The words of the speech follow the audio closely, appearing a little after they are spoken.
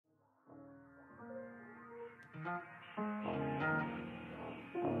So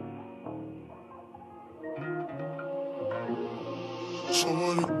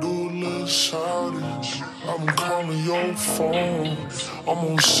what it do, little shawty? I'm calling your phone. I'm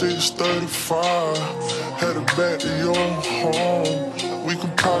on 635. Headed back to your home. We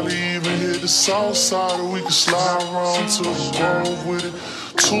could probably even hit the Southside, or we could slide around to the Grove with it.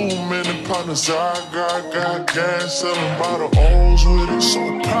 Too many partners I got gas, selling by the O's with it.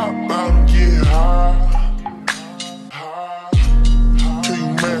 So pop out and get high. Can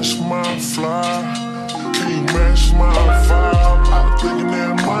you match my fly? Can you match my vibe? I'm thinking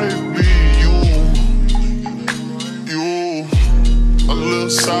that might be you. A little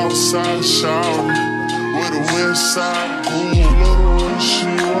Southside shawty with a west side groove. Love the way she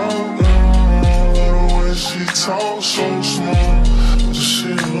walk, love the way she talk so smooth. She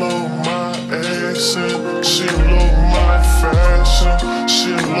love my accent, she love my fashion,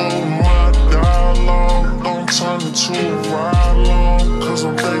 she love my dialogue. Don't turn it to a ride long, cause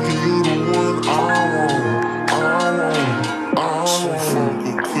I'm thinking you the one I want. So fuck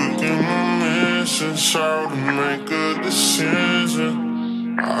quick in the mission, try to make a decision.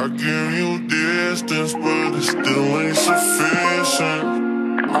 I give you distance, but it still ain't sufficient.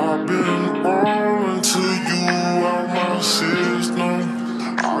 I've been rolling to you out my system.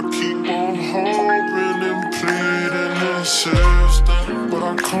 I keep on hoping and pleading and insisting, but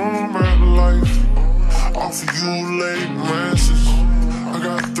I come back to life off of you late messages. I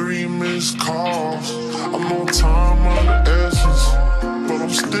got 3 missed calls. I'm on time on the essence, but I'm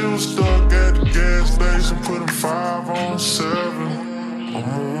still stuck at the gas station, putting 5 on 7. I'm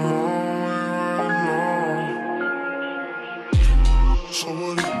on my way right now. So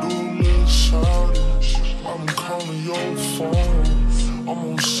what it do, little shawty? I'm calling your phone. I'm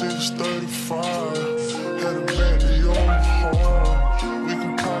on 635. Headed back to your home. We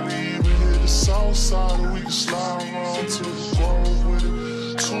can probably even hit the Southside, or we can slide around to the Grove with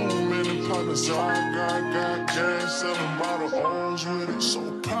it. Too many partners I got gas, selling by the O's with it. So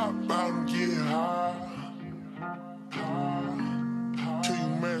pop out and get high. Can you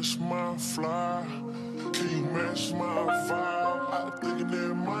match my fly? Can you match my vibe? I'm thinking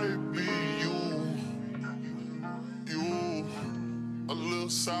that might be you. A little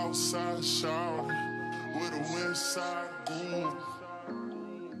Southside shawty with a west side groove.